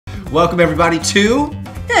Welcome everybody to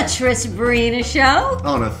the Trisbrina Show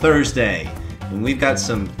on a Thursday. And we've got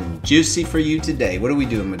something juicy for you today. What are we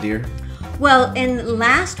doing, my dear? Well, in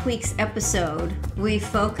last week's episode, we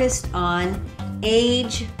focused on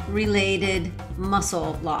age-related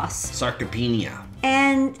muscle loss. Sarcopenia.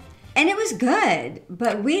 And it was good,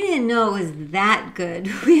 but we didn't know it was that good.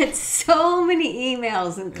 We had so many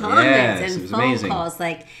emails and comments and phone calls.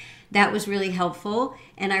 Like, that was really helpful,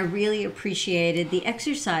 and I really appreciated the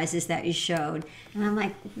exercises that you showed. And I'm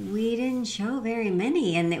like, we didn't show very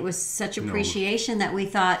many, and it was such appreciation that we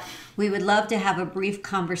thought we would love to have a brief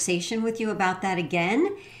conversation with you about that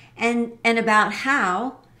again, and about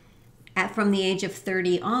how, from the age of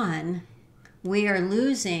 30 on, we are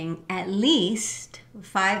losing at least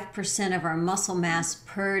 5% of our muscle mass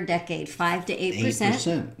per decade, 5 to 8%.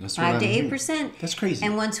 8%. That's 5 to 8%. That's crazy.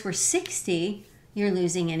 And once we're 60, you're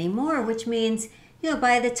losing any more, which means,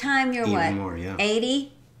 by the time you're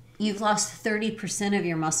 80, you've lost 30% of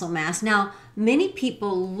your muscle mass. Now, many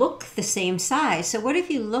people look the same size. So what if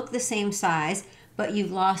you look the same size, but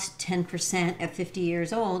you've lost 10% at 50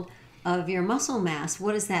 years old of your muscle mass?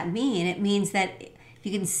 What does that mean? It means that if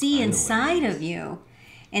you can see inside of you,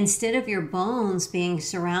 instead of your bones being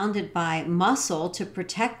surrounded by muscle to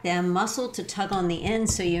protect them, muscle to tug on the end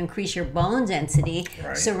so you increase your bone density,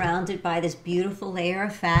 surrounded by this beautiful layer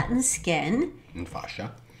of fat and skin, and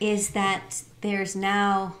fascia, is that there's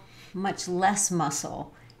now much less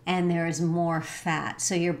muscle and there is more fat.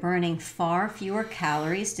 So you're burning far fewer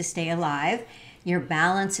calories to stay alive. Your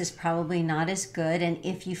balance is probably not as good, and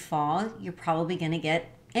if you fall, you're probably going to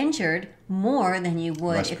get injured more than you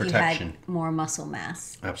would if you had more muscle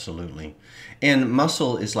mass. Absolutely. And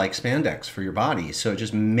muscle is like spandex for your body, so it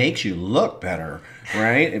just makes you look better,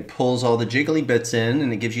 right? It pulls all the jiggly bits in,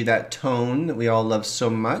 and it gives you that tone that we all love so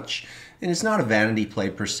much. And it's not a vanity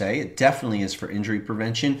play per se. It definitely is for injury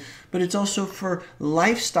prevention, but it's also for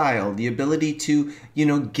lifestyle, the ability to,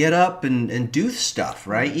 get up and do stuff,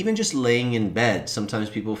 right? Even just laying in bed. Sometimes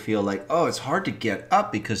people feel like, oh, it's hard to get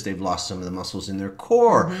up because they've lost some of the muscles in their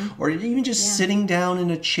core, or even just sitting down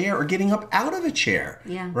in a chair or getting up out of a chair,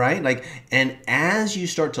 right? And as you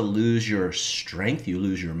start to lose your strength, you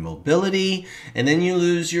lose your mobility, and then you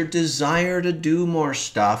lose your desire to do more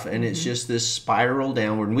stuff, and it's just this spiral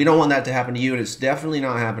downward. And we don't want that to happen to you, and it's definitely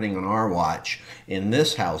not happening on our watch in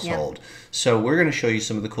this household. So we're going to show you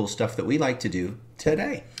some of the cool stuff that we like to do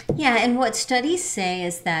today. Yeah, and what studies say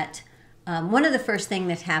is that one of the first things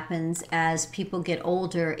that happens as people get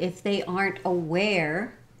older, if they aren't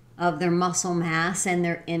aware of their muscle mass and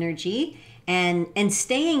their energy and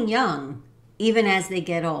staying young, even as they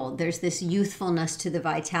get old, there's this youthfulness to the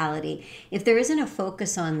vitality. If there isn't a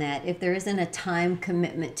focus on that, if there isn't a time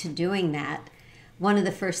commitment to doing that, one of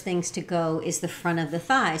the first things to go is the front of the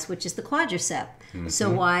thighs, which is the quadricep.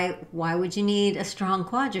 So why would you need a strong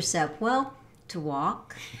quadricep? Well, to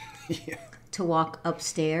walk, to walk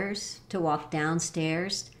upstairs, to walk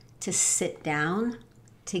downstairs, to sit down,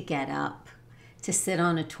 to get up, to sit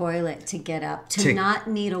on a toilet, to get up, to not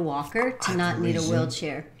need a walker, to not need a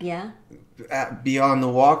wheelchair. Yeah? Beyond the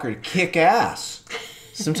walker, to kick ass.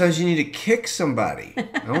 Sometimes you need to kick somebody.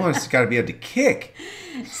 It's got to be able to kick.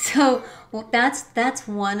 So, that's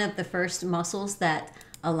one of the first muscles that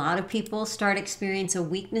a lot of people start experiencing a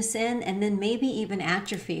weakness in, and then maybe even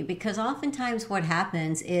atrophy, because oftentimes what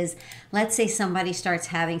happens is, let's say somebody starts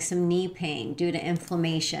having some knee pain due to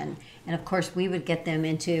inflammation, and of course we would get them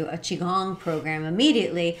into a Qigong program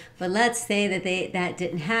immediately, but let's say that that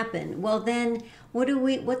didn't happen. Well, then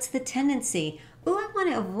what's the tendency? Oh, I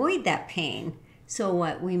want to avoid that pain. So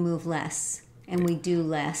what? We move less and we do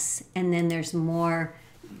less, and then there's more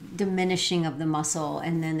diminishing of the muscle,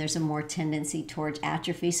 and then there's a more tendency towards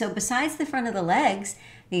atrophy. So besides the front of the legs,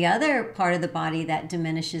 the other part of the body that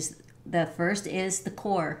diminishes the first is the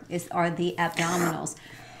core, are the abdominals.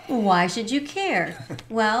 Why should you care?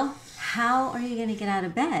 Well, how are you going to get out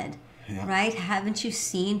of bed? Right? Haven't you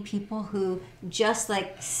seen people who just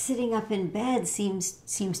like sitting up in bed seems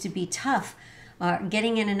to be tough?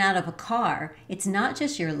 Getting in and out of a car, it's not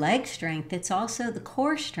just your leg strength, it's also the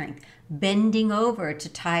core strength. Bending over to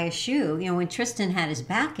tie a shoe. When Tristan had his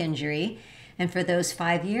back injury, and for those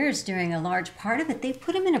 5 years, during a large part of it, they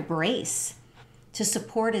put him in a brace to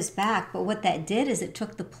support his back. But what that did is it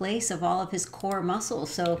took the place of all of his core muscles.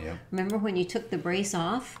 So remember when you took the brace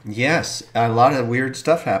off? Yes, a lot of weird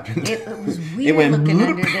stuff happened. It was weird looking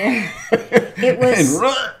under there. It was...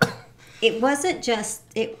 It wasn't just,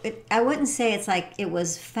 I wouldn't say it's like it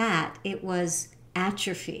was fat. It was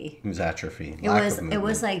atrophy. It was atrophy. It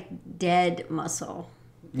was like dead muscle.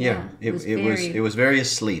 Yeah, it was very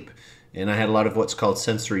asleep. And I had a lot of what's called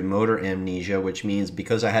sensory motor amnesia, which means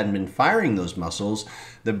because I hadn't been firing those muscles,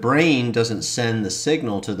 the brain doesn't send the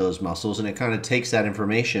signal to those muscles, and it kind of takes that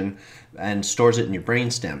information and stores it in your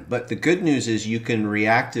brainstem. But the good news is you can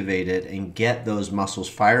reactivate it and get those muscles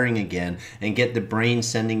firing again and get the brain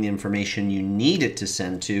sending the information you need it to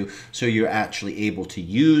send to, so you're actually able to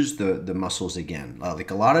use the muscles again.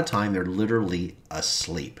 Like a lot of time, they're literally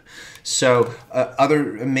asleep. So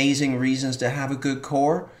other amazing reasons to have a good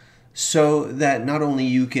core, so that not only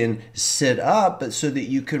you can sit up, but so that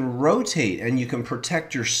you can rotate and you can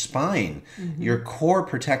protect your spine. Your core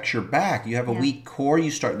protects your back. You have a weak core, you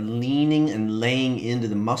start leaning and laying into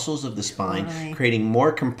the muscles of the spine, creating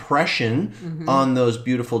more compression on those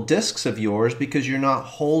beautiful discs of yours because you're not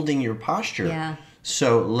holding your posture. Yeah.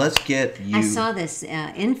 So let's get you... I saw this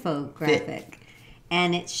infographic.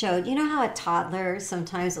 And it showed, you know how a toddler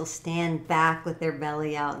sometimes will stand back with their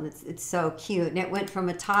belly out, and it's so cute. And it went from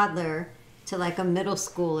a toddler to like a middle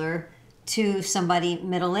schooler to somebody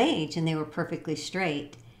middle age, and they were perfectly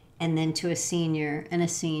straight. And then to a senior and a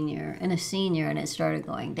senior and a senior, and it started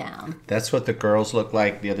going down. That's what the girls looked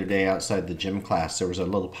like the other day outside the gym class. There was a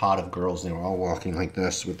little pod of girls, and they were all walking like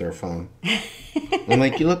this with their phone. I'm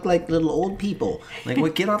like, you look like little old people. Like,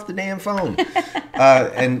 what? Get off the damn phone.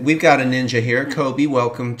 And we've got a ninja here. Kobe,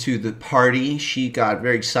 welcome to the party. She got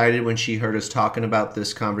very excited when she heard us talking about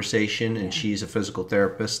this conversation, and she's a physical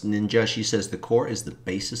therapist ninja. She says the core is the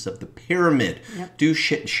basis of the pyramid. Do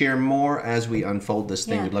share more as we unfold this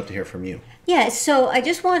thing. We'd love to hear from you. Yeah, so I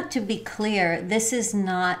just want to be clear. This is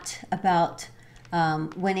not about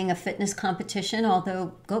winning a fitness competition,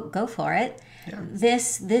 although go for it. Yeah.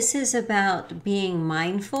 This is about being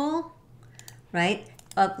mindful, right?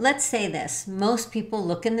 Let's say this. Most people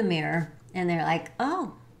look in the mirror and they're like,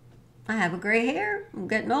 oh, I have a gray hair. I'm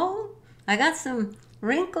getting old. I got some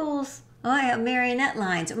wrinkles. Oh, I have marionette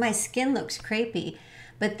lines. My skin looks crepey.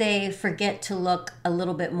 But they forget to look a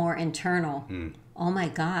little bit more internal. Oh my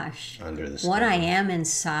gosh. Under the skin. What I am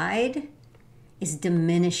inside is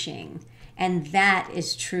diminishing. And that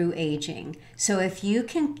is true aging. So if you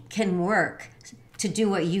can work to do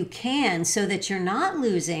what you can so that you're not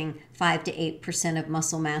losing 5 to 8% of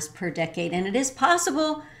muscle mass per decade, and it is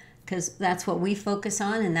possible because that's what we focus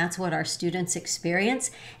on and that's what our students experience.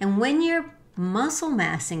 And when your muscle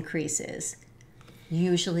mass increases,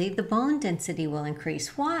 usually the bone density will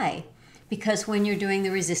increase. Why? Because when you're doing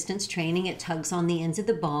the resistance training, it tugs on the ends of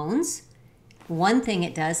the bones. One thing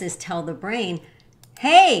it does is tell the brain,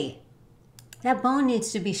 hey, that bone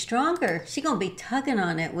needs to be stronger. She's going to be tugging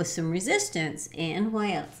on it with some resistance. And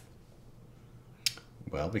why else?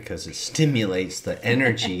 Well, because it stimulates the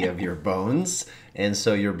energy of your bones. And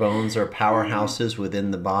so your bones are powerhouses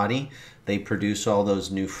within the body. They produce all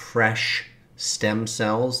those new fresh stem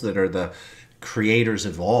cells that are the creators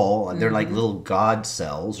of all. They're like little God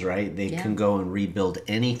cells, right? They can go and rebuild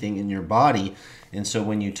anything in your body. And so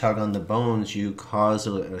when you tug on the bones, you cause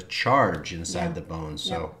a charge inside the bones.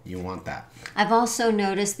 So you want that. I've also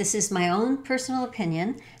noticed, this is my own personal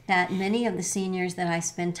opinion, that many of the seniors that I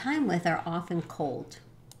spend time with are often cold.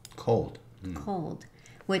 Cold. Cold,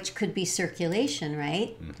 which could be circulation,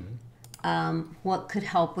 right? What could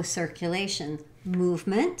help with circulation?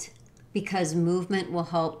 Movement, because movement will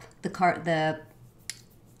help the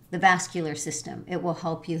vascular system. It will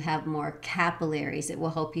help you have more capillaries. It will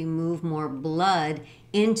help you move more blood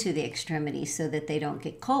into the extremities so that they don't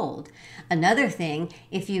get cold. Another thing,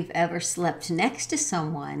 if you've ever slept next to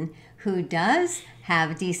someone who does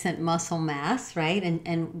have decent muscle mass, right,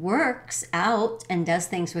 and works out and does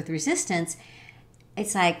things with resistance,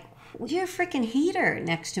 it's like, you're a freaking heater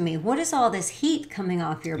next to me. What is all this heat coming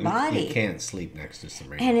off your body? You can't sleep next to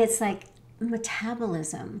Sabrina. And it's like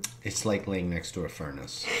metabolism. It's like laying next to a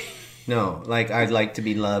furnace. No, like I'd like to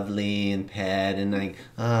be lovely and pet and like,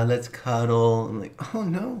 let's cuddle. I'm like, oh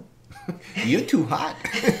no, you're too hot.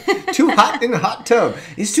 Too hot in the hot tub.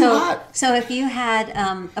 It's too hot. So if you had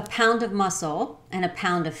a pound of muscle and a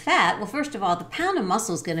pound of fat, well, first of all, the pound of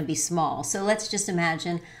muscle is going to be small. So let's just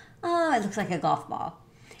imagine, oh, it looks like a golf ball.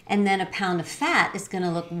 And then a pound of fat is going to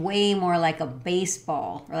look way more like a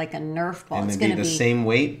baseball or like a Nerf ball. And it's going to be the same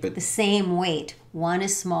weight, but the same weight. One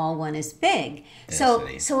is small, one is big. So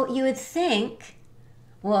you would think,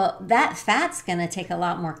 well, that fat's going to take a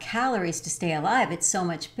lot more calories to stay alive. It's so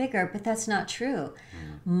much bigger, but that's not true.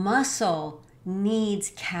 Muscle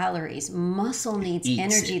needs calories. Muscle needs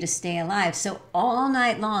energy to stay alive. So all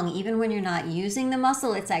night long, even when you're not using the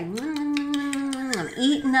muscle, it's like, I'm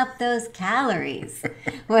eating up those calories.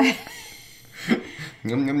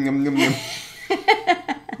 Yum, yum, yum, yum, yum.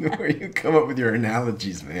 Where you come up with your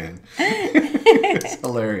analogies, man. It's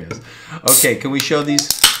hilarious. Okay, can we show these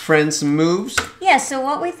friends some moves? Yeah, so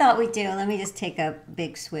what we thought we'd do, let me just take a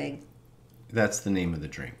big swig. That's the name of the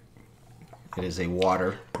drink. It is a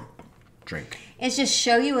water drink. Is just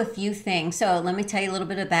show you a few things. So let me tell you a little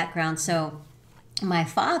bit of background. So my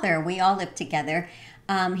father, we all lived together.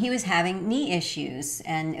 He was having knee issues,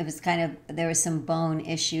 and it was there was some bone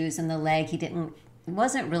issues in the leg. He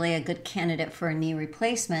wasn't really a good candidate for a knee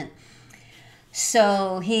replacement.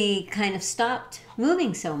 So he kind of stopped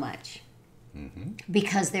moving so much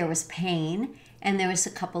because there was pain and there was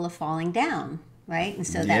a couple of falling down. Right? And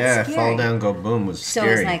so that's scary. Fall down, go boom was scary.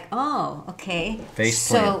 So it's like, oh, okay.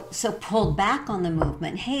 So pulled back on the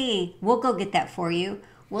movement. Hey, we'll go get that for you.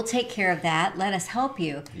 We'll take care of that. Let us help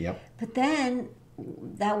you. Yep. But then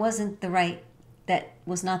that was not the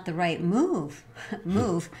right move.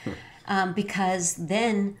 Because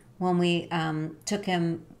then when we took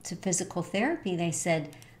him to physical therapy, they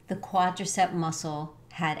said the quadricep muscle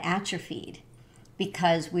had atrophied,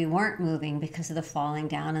 because we weren't moving because of the falling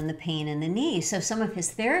down and the pain in the knee. So some of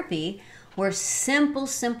his therapy were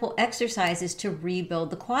simple exercises to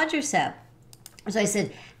rebuild the quadricep. So I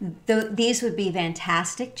said, these would be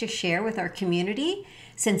fantastic to share with our community.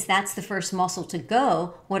 Since that's the first muscle to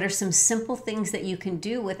go, what are some simple things that you can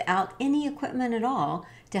do without any equipment at all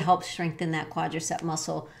to help strengthen that quadricep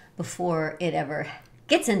muscle before it ever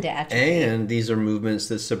gets into atrophy? And these are movements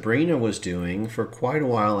that Sabrina was doing for quite a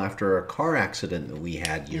while after a car accident that we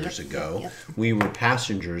had years ago. Yep. We were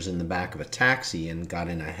passengers in the back of a taxi and got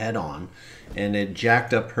in a head-on, and it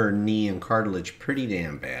jacked up her knee and cartilage pretty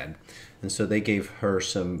damn bad. And so they gave her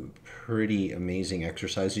some pretty amazing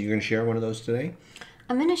exercises. You're going to share one of those today?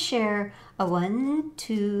 I'm going to share a 1,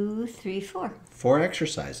 2, 3, 4. 4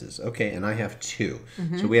 exercises. Okay, and I have 2.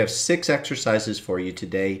 So we have 6 exercises for you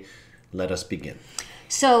today. Let us begin.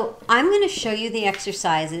 So I'm going to show you the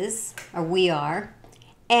exercises, or we are,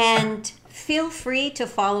 and feel free to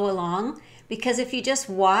follow along, because if you just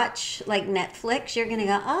watch like Netflix, you're going to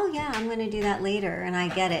go, oh yeah, I'm going to do that later, and I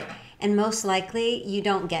get it. And most likely you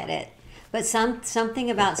don't get it. But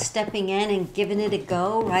something about stepping in and giving it a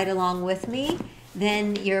go right along with me,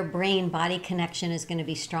 then your brain-body connection is going to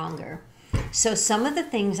be stronger. So some of the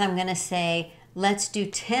things I'm going to say, let's do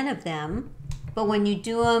 10 of them. But when you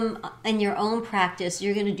do them in your own practice,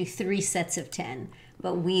 you're going to do 3 sets of 10.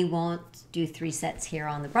 But we won't do 3 sets here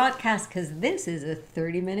on the broadcast, because this is a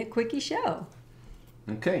 30-minute quickie show.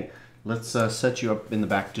 Okay, let's set you up in the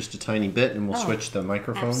back just a tiny bit, and we'll switch the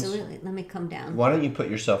microphones. Absolutely. Let me come down. Why don't you put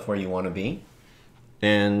yourself where you want to be?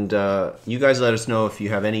 And you guys let us know if you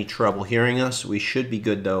have any trouble hearing us. We should be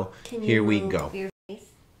good, though. Here we go. Your face?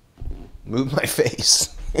 Move my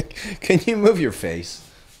face. Can you move your face?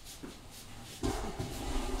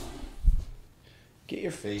 Get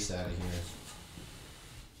your face out of here.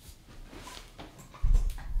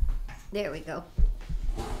 There we go.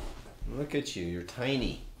 Look at you. You're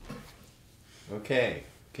tiny. Okay.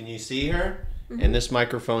 Can you see her? And this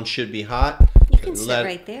microphone should be hot. You can sit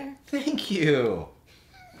right there. Thank you.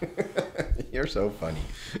 You're so funny.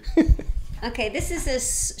 Okay, this is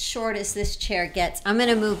as short as this chair gets. I'm going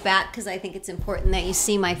to move back because I think it's important that you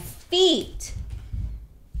see my feet,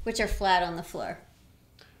 which are flat on the floor.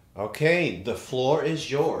 Okay, the floor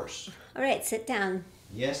is yours. All right, sit down.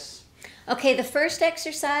 Yes. Okay, the first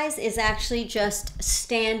exercise is actually just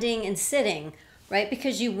standing and sitting, right?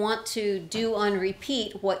 Because you want to do on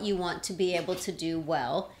repeat what you want to be able to do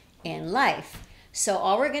well in life. So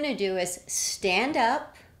all we're going to do is stand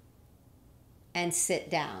up and sit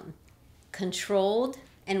down, controlled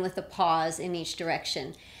and with a pause in each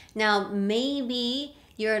direction. Now, maybe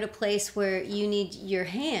you're at a place where you need your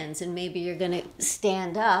hands, and maybe you're going to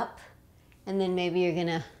stand up, and then maybe you're going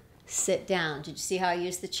to sit down. Did you see how I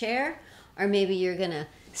used the chair? Or maybe you're going to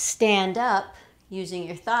stand up using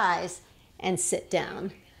your thighs and sit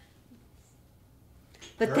down.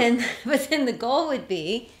 But then the goal would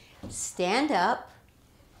be stand up,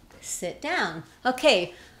 sit down.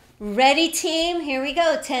 Okay, ready, team? Here we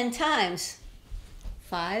go, 10 times.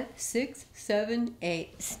 5, 6, 7,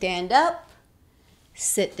 8. Stand up,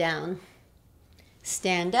 sit down.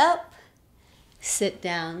 Stand up, sit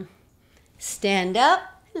down. Stand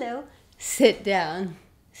up, hello, sit down.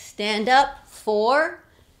 Stand up, 4,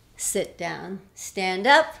 sit down. Stand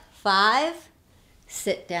up, 5,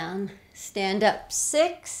 sit down. Stand up,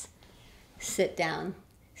 6, sit down.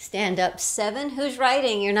 Stand up, 7. Who's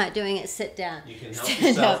writing? You're not doing it. Sit down. You can help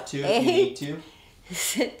yourself too if you need to.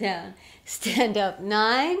 Sit down. Stand up,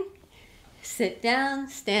 9. Sit down.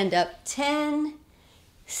 Stand up, 10.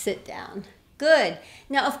 Sit down. Good.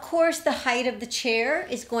 Now, of course, the height of the chair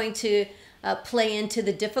is going to play into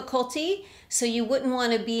the difficulty. So you wouldn't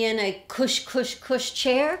want to be in a cush, cush, cush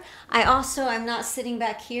chair. I'm not sitting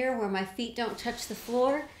back here where my feet don't touch the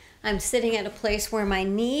floor. I'm sitting at a place where my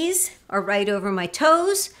knees are right over my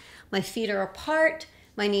toes. My feet are apart.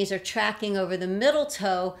 My knees are tracking over the middle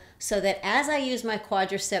toe so that as I use my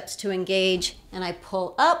quadriceps to engage and I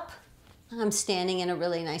pull up, I'm standing in a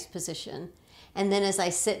really nice position. And then as I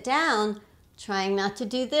sit down, trying not to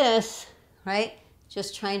do this, right?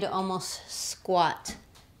 Just trying to almost squat.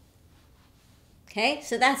 Okay,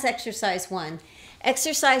 so that's exercise 1.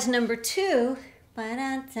 Exercise number 2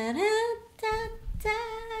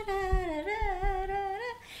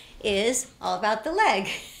 is all about the leg.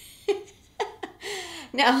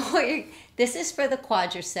 Now, this is for the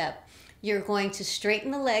quadricep. You're going to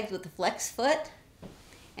straighten the legs with the flex foot,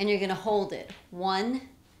 and you're going to hold it. 1,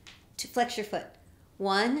 2, flex your foot.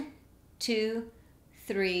 1, 2,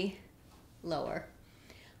 3, lower.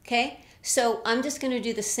 Okay, so I'm just going to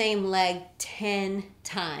do the same leg 10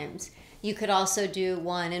 times. You could also do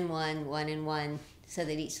 1 and 1, 1 and 1, so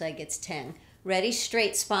that each leg gets 10. Ready?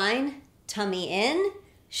 Straight spine, tummy in,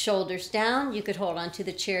 shoulders down. You could hold onto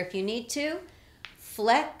the chair if you need to.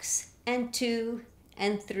 Flex and 2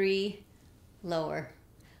 and 3, lower.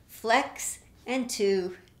 Flex and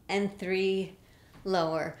 2 and 3,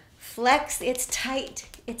 lower. Flex, it's tight,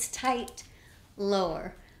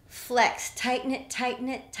 lower. Flex, tighten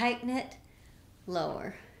it,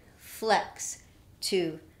 lower. Flex,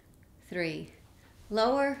 2, 3,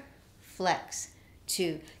 lower. Flex,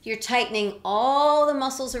 2. You're tightening all the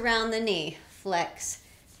muscles around the knee. Flex,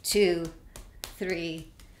 2, 3,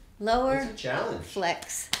 lower. It's a challenge.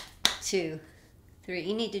 Flex, 2, 3.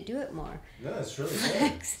 You need to do it more. No, it's really Flex,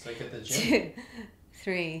 good. It's like at the gym. 2,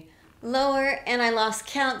 3, lower. And I lost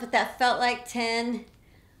count, but that felt like 10,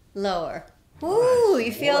 lower. Woo, Nice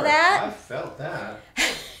you feel work. that? I felt that.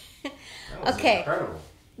 That was Okay. incredible.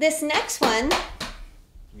 This next one,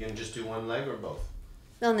 You gonna just do one leg or both?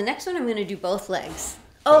 on the next one, I'm going to do both legs.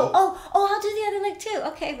 Oh. I'll do the other leg too.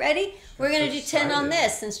 Okay, ready? We're going to do 10 on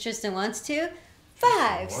this since Tristan wants to.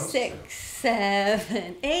 5, wants 6,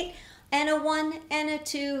 7, 8, and a 1, and a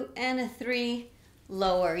 2, and a 3,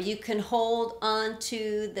 lower. You can hold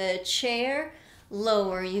onto the chair,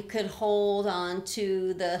 lower. You could hold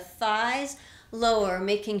onto the thighs, lower,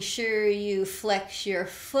 making sure you flex your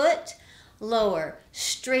foot, lower.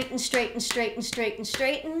 Straighten, straighten, straighten, straighten,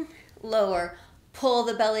 straighten, lower. Pull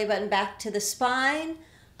the belly button back to the spine,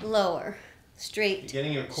 lower. Straight, You're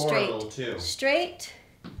getting your core straight, a little too. straight,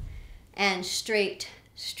 and straight,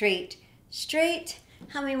 straight, straight.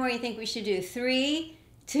 How many more do you think we should do? 3,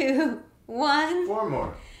 2, 1. 4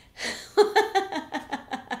 more.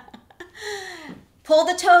 Pull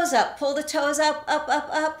the toes up, up, up,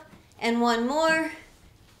 up. And 1 more.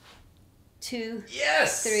 2,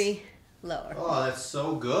 Yes! 3, lower. Oh, that's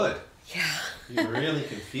so good. Yeah. You really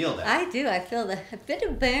can feel that. I do. I feel a bit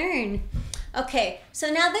of burn. Okay,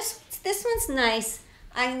 so now this one's nice.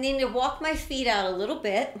 I need to walk my feet out a little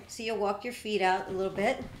bit. So you'll walk your feet out a little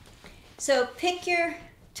bit. So pick your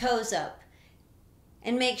toes up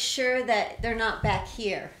and make sure that they're not back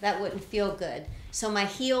here. That wouldn't feel good. So my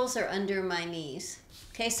heels are under my knees.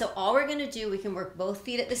 Okay, so all we're going to do, we can work both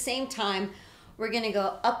feet at the same time. We're going to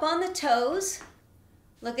go up on the toes.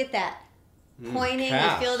 Look at that. Pointing,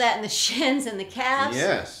 calves. you feel that in the shins and the calves.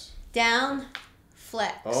 Yes. Down,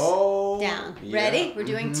 flex. Oh. Down. Yeah. Ready? We're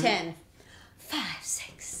doing 10. 5,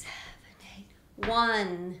 6, 7, 8.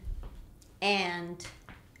 1 and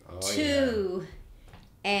 2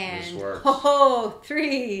 and This works.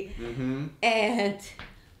 3 Mm-hmm. and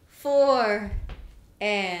 4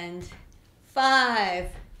 and 5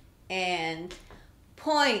 and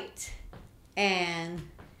point and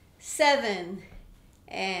 7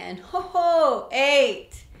 and 8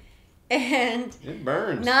 and It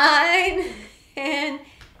burns. 9 and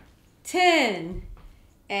 10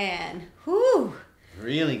 and whoo.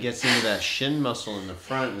 Really gets into that shin muscle in the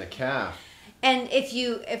front and the calf. And if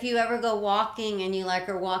you ever go walking and you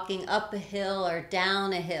are walking up a hill or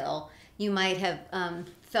down a hill, you might have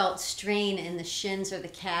felt strain in the shins or the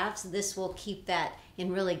calves. This will keep that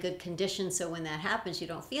in really good condition, so when that happens, you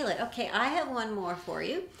don't feel it. Okay, I have one more for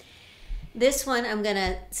you. This one, I'm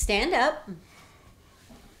gonna stand up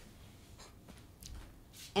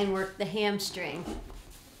and work the hamstring.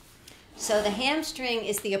 So the hamstring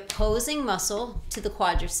is the opposing muscle to the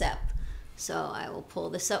quadricep. So I will pull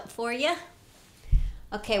this up for you.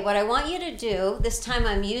 Okay, what I want you to do, this time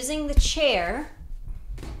I'm using the chair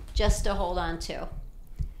just to hold on to.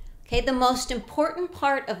 Okay, the most important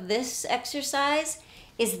part of this exercise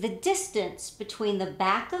is the distance between the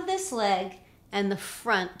back of this leg and the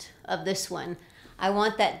front of this one. I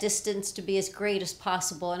want that distance to be as great as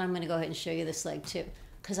possible, and I'm going to go ahead and show you this leg too,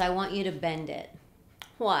 because I want you to bend it.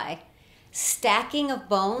 Why? Stacking of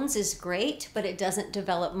bones is great, but it doesn't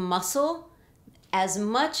develop muscle as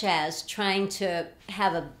much as trying to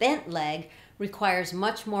have a bent leg requires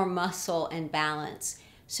much more muscle and balance.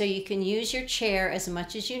 So you can use your chair as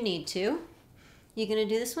much as you need to. You going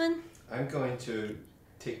to do this one? I'm going to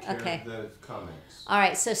take care of the comments. All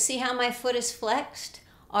right, so see how my foot is flexed?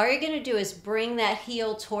 All you're going to do is bring that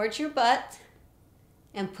heel towards your butt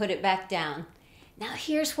and put it back down. Now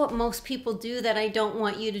here's what most people do that I don't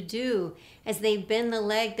want you to do. As they bend the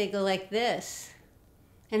leg, they go like this.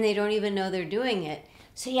 And they don't even know they're doing it.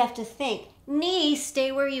 So you have to think, knees,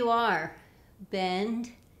 stay where you are.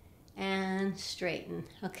 Bend and straighten.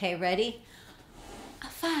 Okay, ready?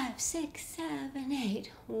 5, 6, 7,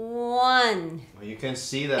 8. 1. Well, you can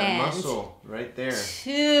see that muscle right there.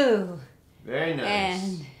 2. Very nice.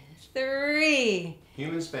 And 3.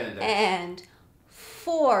 Human spandex. And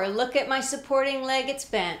 4. Look at my supporting leg, it's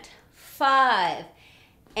bent. 5.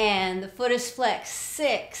 And the foot is flexed.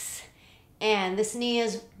 6. And this knee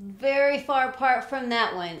is very far apart from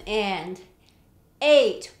that one. And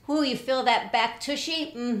 8. Ooh, you feel that back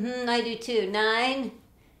tushy? Mm-hmm, I do too. 9.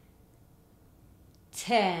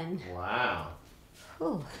 10. Wow.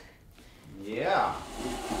 Ooh. Yeah.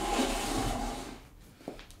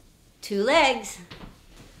 2 legs.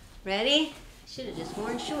 Ready? Should have just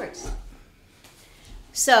worn shorts.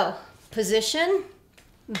 So, position,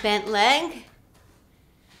 bent leg,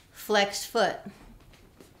 flexed foot,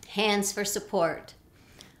 hands for support.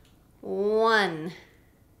 1.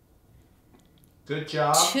 Good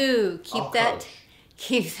job. 2. Keep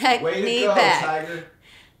that Way knee to go, back. Tiger.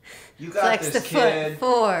 You got Flex this, the kid. foot.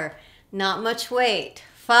 4. Not much weight.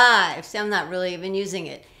 5. See, I'm not really even using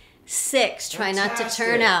it. 6. Try not to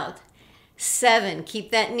turn out. 7. Keep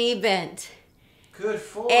that knee bent. Good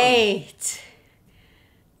form. 8.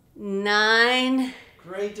 9.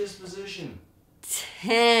 Great disposition.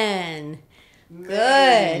 10.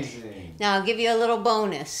 Amazing. Good. Now I'll give you a little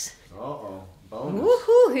bonus. Uh-oh. Bonus.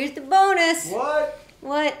 Woohoo! Here's the bonus. What?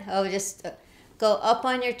 What? Oh, just go up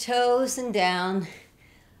on your toes and down.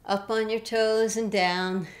 Up on your toes and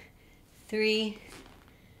down. 3,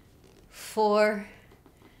 4,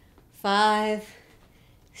 5,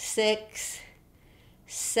 6,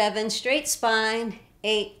 7. Straight spine.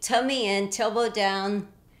 8. Tummy in, tailbone down.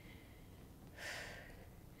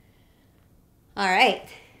 All right.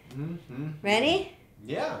 Mm-hmm. Ready?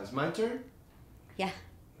 Yeah, it's my turn? Yeah.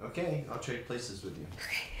 Okay, I'll trade places with you.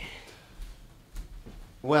 Okay.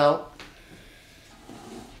 Well,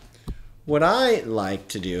 what I like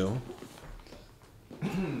to do,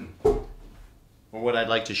 or what I'd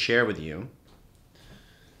like to share with you,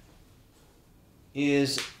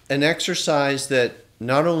 is an exercise that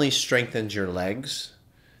not only strengthens your legs,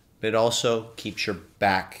 but also keeps your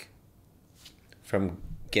back from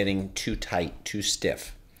getting too tight, too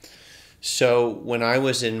stiff. So when I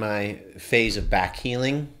was in my phase of back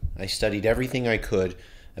healing, I studied everything I could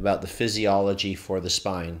about the physiology for the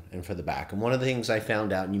spine and for the back. And one of the things I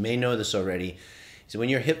found out, and you may know this already, is when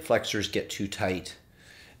your hip flexors get too tight,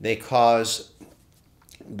 they cause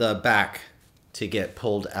the back to get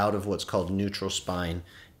pulled out of what's called neutral spine,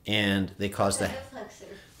 and they cause the...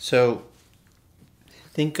 So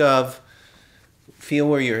think of, feel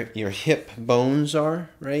where your hip bones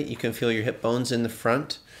are, right? You can feel your hip bones in the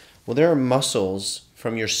front. Well, there are muscles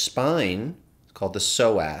from your spine called the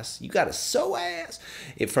psoas. You got a psoas.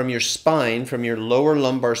 From your spine, from your lower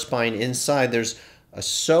lumbar spine inside, there's a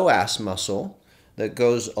psoas muscle that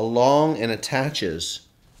goes along and attaches.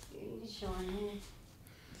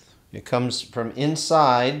 It comes from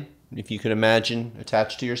inside, if you could imagine,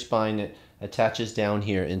 attached to your spine. It attaches down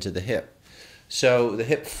here into the hip. So the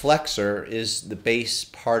hip flexor is the base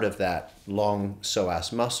part of that long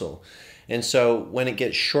psoas muscle. And so when it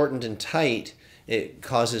gets shortened and tight, it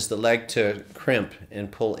causes the leg to crimp and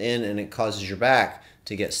pull in, and it causes your back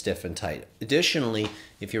to get stiff and tight. Additionally,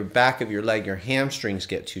 if your back of your leg, your hamstrings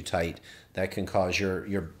get too tight, that can cause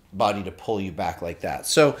your body to pull you back like that.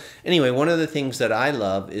 So anyway, one of the things that I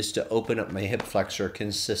love is to open up my hip flexor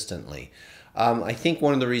consistently. I think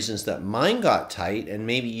one of the reasons that mine got tight, and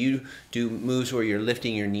maybe you do moves where you're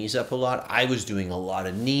lifting your knees up a lot, I was doing a lot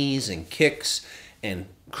of knees and kicks and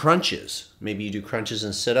crunches. Maybe you do crunches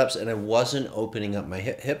and sit-ups, and I wasn't opening up my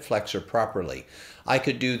hip flexor properly. I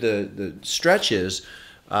could do the stretches,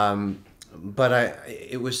 but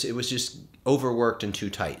it was just overworked and too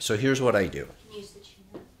tight. So here's what I do. Can you use the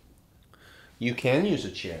chair? You can use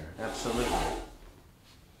a chair, absolutely.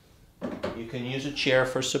 You can use a chair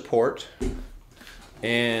for support,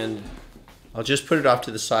 and I'll just put it off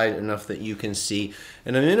to the side enough that you can see.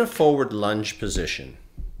 And I'm in a forward lunge position.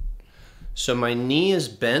 So my knee is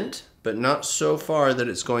bent, but not so far that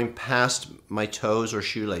it's going past my toes or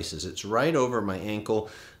shoelaces. It's right over my ankle.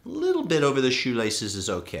 A little bit over the shoelaces is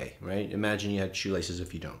okay, right? Imagine you had shoelaces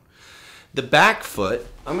if you don't. The back foot,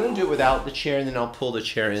 I'm going to do it without the chair, and then I'll pull the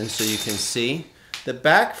chair in so you can see. The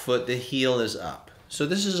back foot, the heel is up. So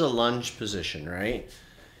this is a lunge position, right?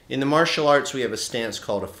 In the martial arts, we have a stance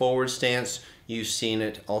called a forward stance. You've seen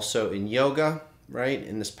it also in yoga, right?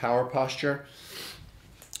 In this power posture.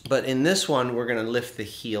 But in this one, we're going to lift the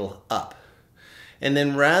heel up. And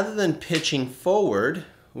then rather than pitching forward,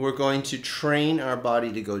 we're going to train our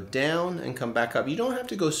body to go down and come back up. You don't have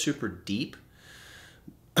to go super deep.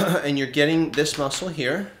 And you're getting this muscle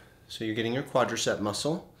here. So you're getting your quadricep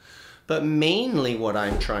muscle. But mainly what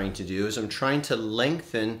I'm trying to do is I'm trying to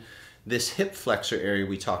lengthen this hip flexor area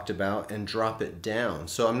we talked about and drop it down.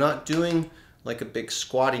 So I'm not doing like a big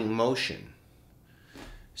squatting motion.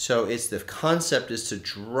 So it's the concept is to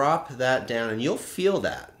drop that down, and you'll feel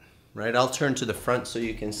that, right? I'll turn to the front so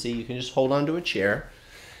you can see. You can just hold onto a chair.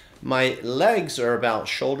 My legs are about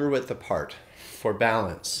shoulder width apart for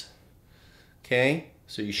balance. Okay?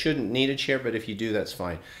 So you shouldn't need a chair, but if you do, that's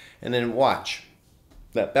fine. And then watch.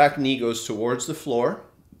 That back knee goes towards the floor.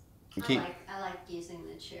 I like using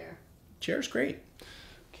the chair. Chair's great.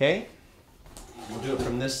 Okay? We'll do it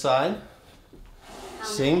from this side.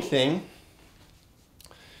 Same thing.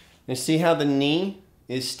 And see how the knee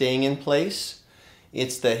is staying in place?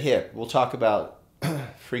 It's the hip. We'll talk about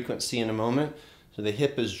frequency in a moment. So the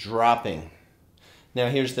hip is dropping. Now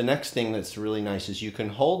here's the next thing that's really nice is you can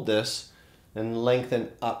hold this and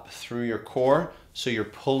lengthen up through your core. So you're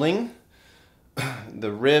pulling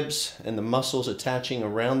the ribs and the muscles attaching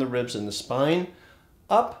around the ribs and the spine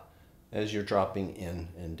up as you're dropping in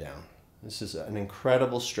and down. This is an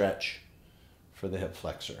incredible stretch for the hip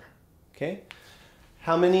flexor. Okay?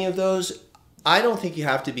 How many of those? I don't think you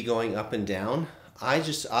have to be going up and down. I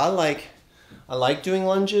like doing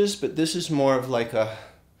lunges, but this is more of like a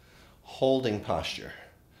holding posture,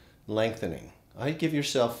 lengthening. I'd give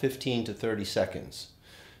yourself 15 to 30 seconds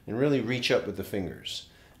and really reach up with the fingers.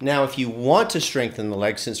 Now, if you want to strengthen the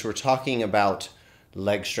legs, since we're talking about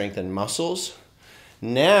leg strength and muscles,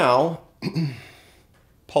 now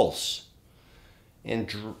pulse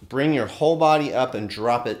and bring your whole body up and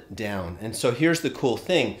drop it down. And so here's the cool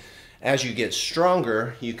thing. As you get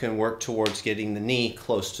stronger, you can work towards getting the knee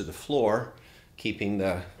close to the floor, keeping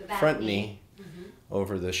the front knee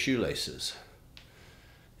over the shoelaces.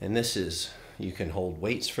 And this is, you can hold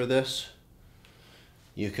weights for this.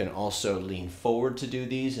 You can also lean forward to do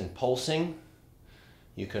these and pulsing.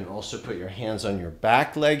 You can also put your hands on your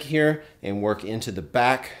back leg here and work into the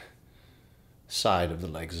back side of the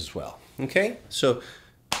legs as well. Okay, so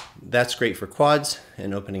that's great for quads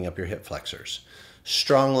and opening up your hip flexors.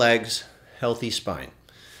 Strong legs, healthy spine.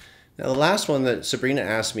 Now the last one that Sabrina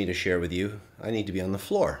asked me to share with you, I need to be on the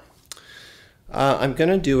floor. I'm going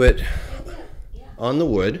to do it on the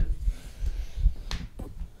wood.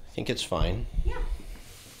 I think it's fine. Yeah.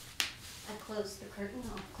 I close the curtain.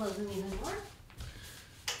 I'll close them even more.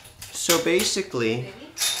 So basically,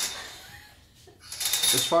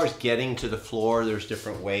 as far as getting to the floor, there's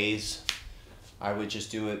different ways. I would just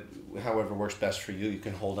do it however works best for you. You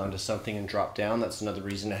can hold onto something and drop down. That's another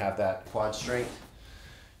reason to have that quad strength.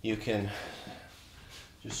 You can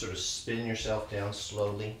just sort of spin yourself down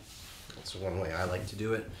slowly. That's one way I like to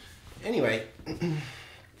do it. Anyway,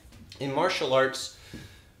 in martial arts,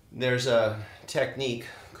 there's a technique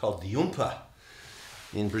called the umpa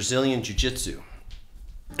in Brazilian Jiu-Jitsu.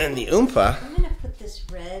 And the umpa... I'm going to put this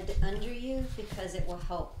red under you because it will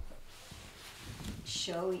help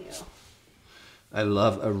show you. I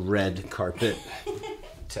love a red carpet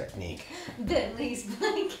technique. Bentley's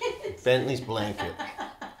blanket. Bentley's blanket.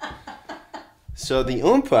 So the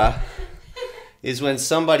umpa is when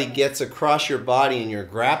somebody gets across your body and you're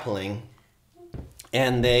grappling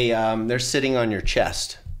and they're sitting on your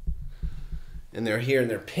chest. And they're here and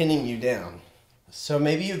they're pinning you down. So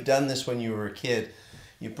maybe you've done this when you were a kid.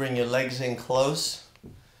 You bring your legs in close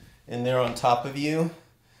and they're on top of you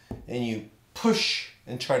and you push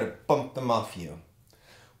and try to bump them off you.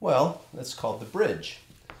 Well, that's called the bridge.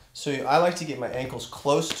 So I like to get my ankles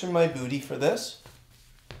close to my booty for this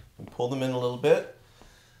and pull them in a little bit.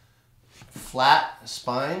 Flat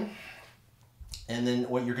spine. And then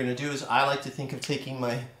what you're going to do is I like to think of taking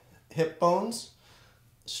my hip bones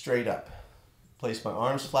straight up. Place my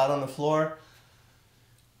arms flat on the floor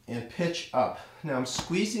and pitch up. Now I'm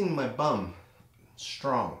squeezing my bum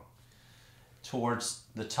strong towards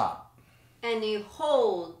the top. And you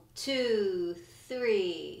hold 2,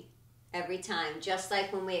 3, every time. Just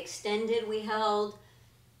like when we extended, we held,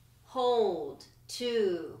 hold,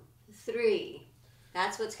 2, 3.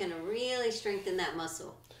 That's what's going to really strengthen that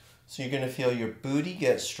muscle. So you're going to feel your booty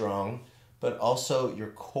get strong, but also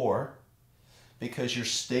your core, because you're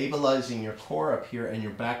stabilizing your core up here and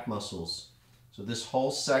your back muscles. So this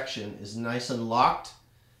whole section is nice and locked,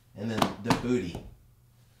 and then the booty.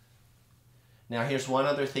 Now here's one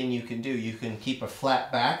other thing you can do. You can keep a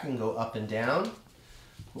flat back and go up and down.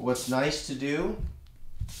 But what's nice to do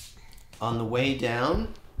on the way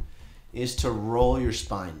down is to roll your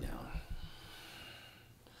spine down.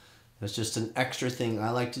 That's just an extra thing I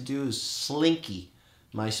like to do, is slinky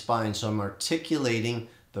my spine. So I'm articulating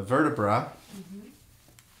the vertebra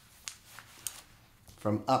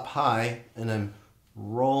from up high, and I'm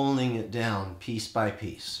rolling it down piece by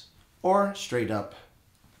piece. Or straight up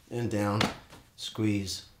and down,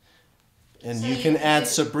 squeeze. And so you can add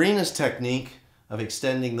Sabrina's technique of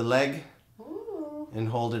extending the leg. Ooh. And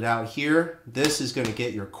hold it out here. This is going to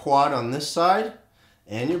get your quad on this side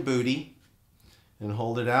and your booty. And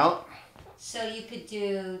hold it out. So you could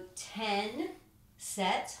do 10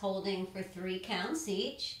 sets holding for 3 counts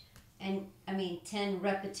each. And 10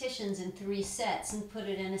 repetitions in 3 sets, and put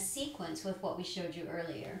it in a sequence with what we showed you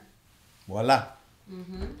earlier. Voila.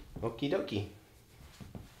 Okie dokie.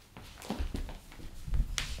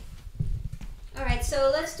 All right, so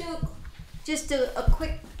let's do just a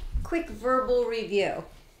quick verbal review.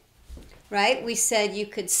 Right? We said you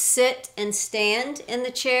could sit and stand in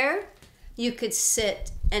the chair. You could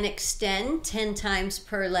sit and extend 10 times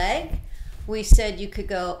per leg. We said you could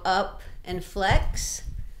go up and flex,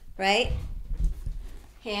 right?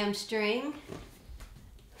 Hamstring,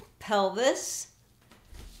 pelvis,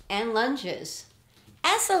 and lunges.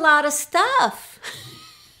 That's a lot of stuff.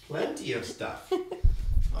 Plenty of stuff.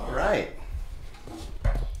 All right.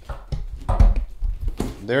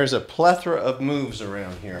 There's a plethora of moves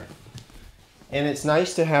around here. And it's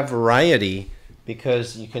nice to have variety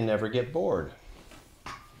because you can never get bored.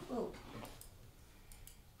 Ooh.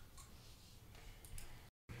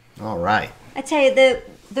 All right. I tell you,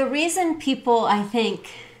 the reason people, I think,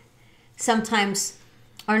 sometimes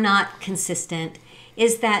are not consistent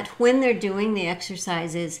is that when they're doing the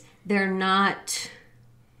exercises, they're not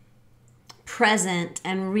present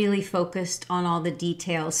and really focused on all the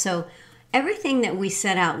details. So everything that we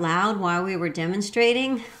said out loud while we were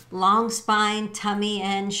demonstrating, long spine, tummy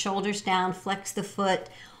in, shoulders down, flex the foot,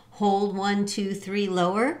 hold 1, 2, 3,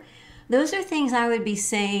 lower. Those are things I would be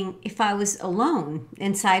saying if I was alone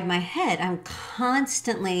inside my head. I'm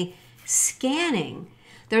constantly scanning.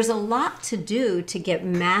 There's a lot to do to get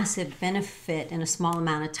massive benefit in a small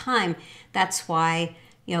amount of time. That's why,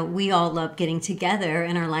 we all love getting together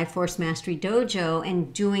in our Life Force Mastery Dojo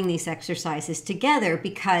and doing these exercises together,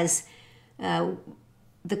 because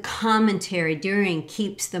the commentary during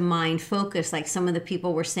keeps the mind focused. Like some of the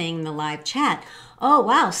people were saying in the live chat, oh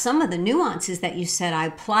wow, some of the nuances that you said, I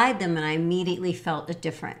applied them and I immediately felt a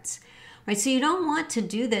difference. Right? So you don't want to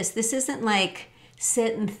do this. This isn't like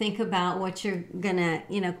sit and think about what you're gonna,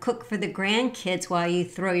 cook for the grandkids while you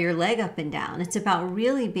throw your leg up and down. It's about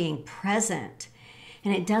really being present.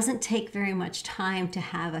 And it doesn't take very much time to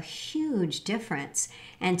have a huge difference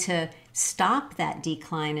and to stop that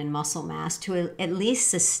decline in muscle mass, to at least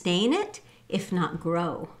sustain it, if not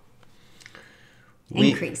grow.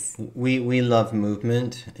 Increase. We love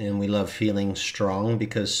movement, and we love feeling strong,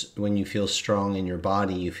 because when you feel strong in your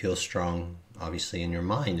body, you feel strong, obviously, in your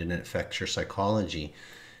mind, and it affects your psychology.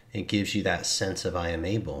 It gives you that sense of I am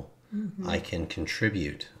able. I can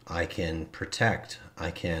contribute. I can protect. I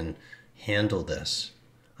can handle this.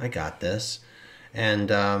 I got this.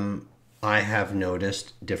 And I have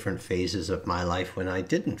noticed different phases of my life when I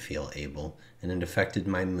didn't feel able, and it affected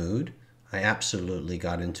my mood. I absolutely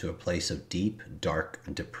got into a place of deep, dark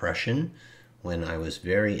depression when I was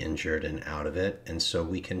very injured and out of it. And so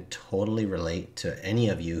we can totally relate to any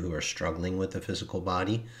of you who are struggling with the physical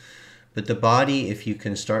body. But the body, if you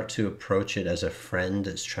can start to approach it as a friend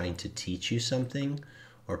that's trying to teach you something,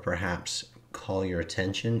 or perhaps call your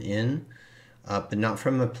attention in, but not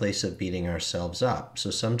from a place of beating ourselves up.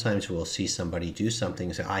 So sometimes we'll see somebody do something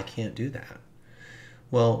and say, I can't do that.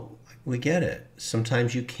 Well, we get it.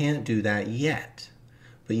 Sometimes you can't do that yet,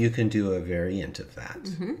 but you can do a variant of that.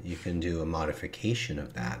 You can do a modification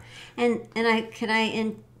of that. And could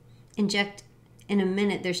I inject in a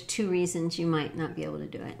minute, there's 2 reasons you might not be able to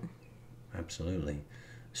do it. Absolutely.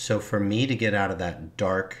 So for me to get out of that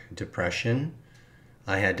dark depression,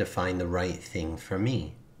 I had to find the right thing for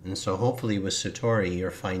me. And so hopefully with Satori, you're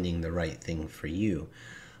finding the right thing for you.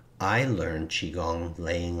 I learned Qigong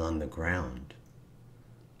laying on the ground.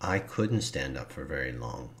 I couldn't stand up for very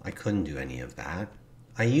long. I couldn't do any of that.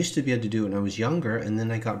 I used to be able to do it when I was younger, and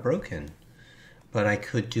then I got broken. But I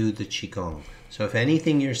could do the Qigong. So if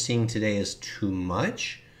anything you're seeing today is too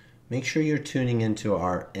much, make sure you're tuning into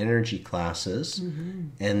our energy classes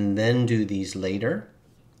and then do these later.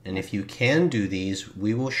 And if you can do these,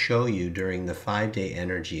 we will show you during the 5-day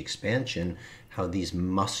energy expansion how these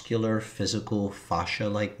muscular, physical,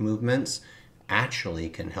 fascia-like movements actually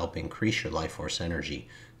can help increase your life force energy,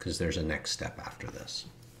 because there's a next step after this.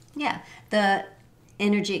 Yeah, the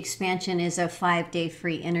energy expansion is a 5-day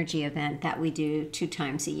free energy event that we do 2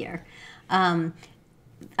 times a year.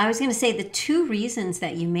 I was going to say the 2 reasons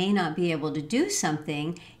that you may not be able to do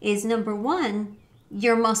something is, number 1,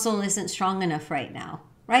 your muscle isn't strong enough right now,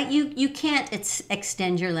 right? You can't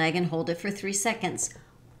extend your leg and hold it for 3 seconds.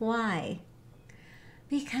 Why?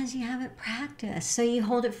 Because you haven't practiced. So you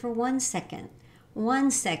hold it for 1 second.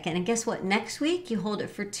 1 second. And guess what? Next week you hold it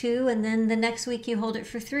for 2, and then the next week you hold it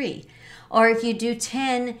for 3. Or if you do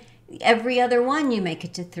 10, every other one you make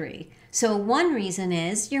it to 3. So one reason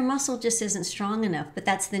is your muscle just isn't strong enough, but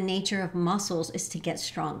that's the nature of muscles, is to get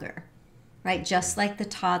stronger, right? Just like the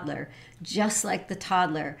toddler,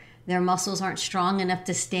 their muscles aren't strong enough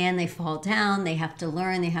to stand, they fall down, they have to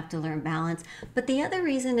learn balance. But the other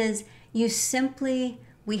reason is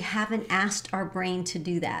we haven't asked our brain to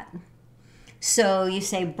do that. So you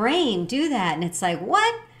say, brain, do that. And it's like,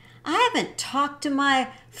 what? I haven't talked to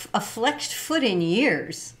a flexed foot in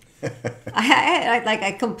years.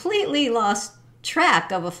 I completely lost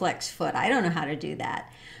track of a flexed foot. I don't know how to do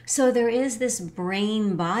that. So there is this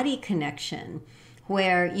brain-body connection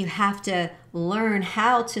where you have to learn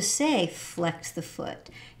how to say flex the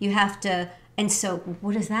foot. You have to, and so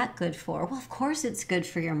what is that good for? Well, of course it's good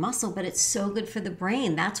for your muscle, but it's so good for the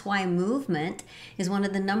brain. That's why movement is one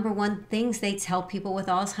of the number 1 things they tell people with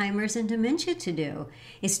Alzheimer's and dementia to do,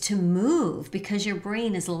 is to move, because your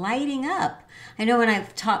brain is lighting up. I know when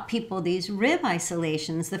I've taught people these rib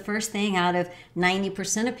isolations, the first thing out of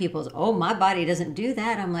 90% of people is, oh, my body doesn't do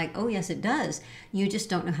that. I'm like, oh, yes, it does. You just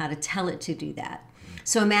don't know how to tell it to do that.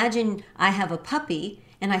 So imagine I have a puppy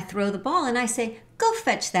and I throw the ball and I say, go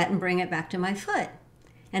fetch that and bring it back to my foot.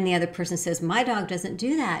 And the other person says, my dog doesn't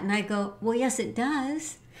do that. And I go, well, yes, it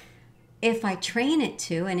does. If I train it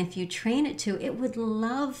to, and if you train it to, it would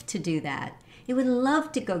love to do that. It would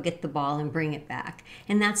love to go get the ball and bring it back.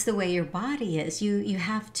 And that's the way your body is. You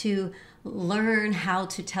have to learn how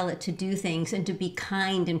to tell it to do things and to be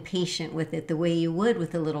kind and patient with it the way you would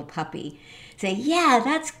with a little puppy. Say, yeah,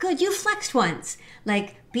 that's good. You flexed once.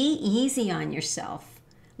 Like, be easy on yourself.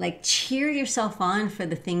 Like, cheer yourself on for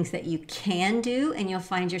the things that you can do, and you'll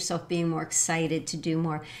find yourself being more excited to do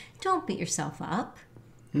more. Don't beat yourself up.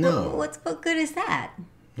 No. What good is that?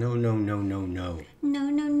 No. No. No.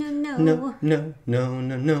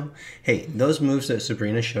 Hey, those moves that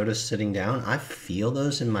Sabrina showed us sitting down, I feel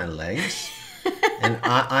those in my legs. And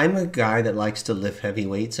I'm a guy that likes to lift heavy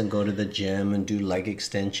weights and go to the gym and do leg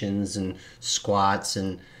extensions and squats.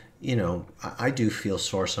 And, you know, I do feel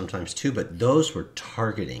sore sometimes too, but those were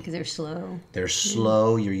targeting. Because they're slow. They're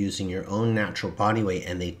slow. You're using your own natural body weight,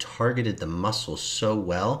 and they targeted the muscles so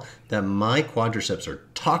well that my quadriceps are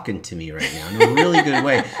talking to me right now in a really good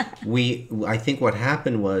way. I think what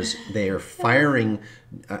happened was they are firing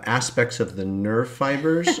aspects of the nerve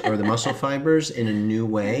fibers or the muscle fibers in a new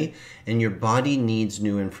way, and your body needs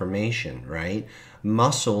new information, right?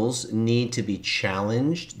 Muscles need to be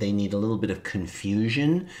challenged. They need a little bit of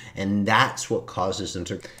confusion, and that's what causes them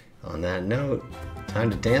to... On that note,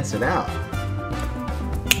 time to dance it out.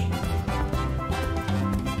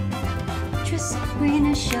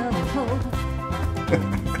 Trisbrina Show.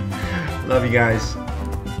 Love you guys.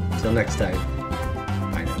 Till next time.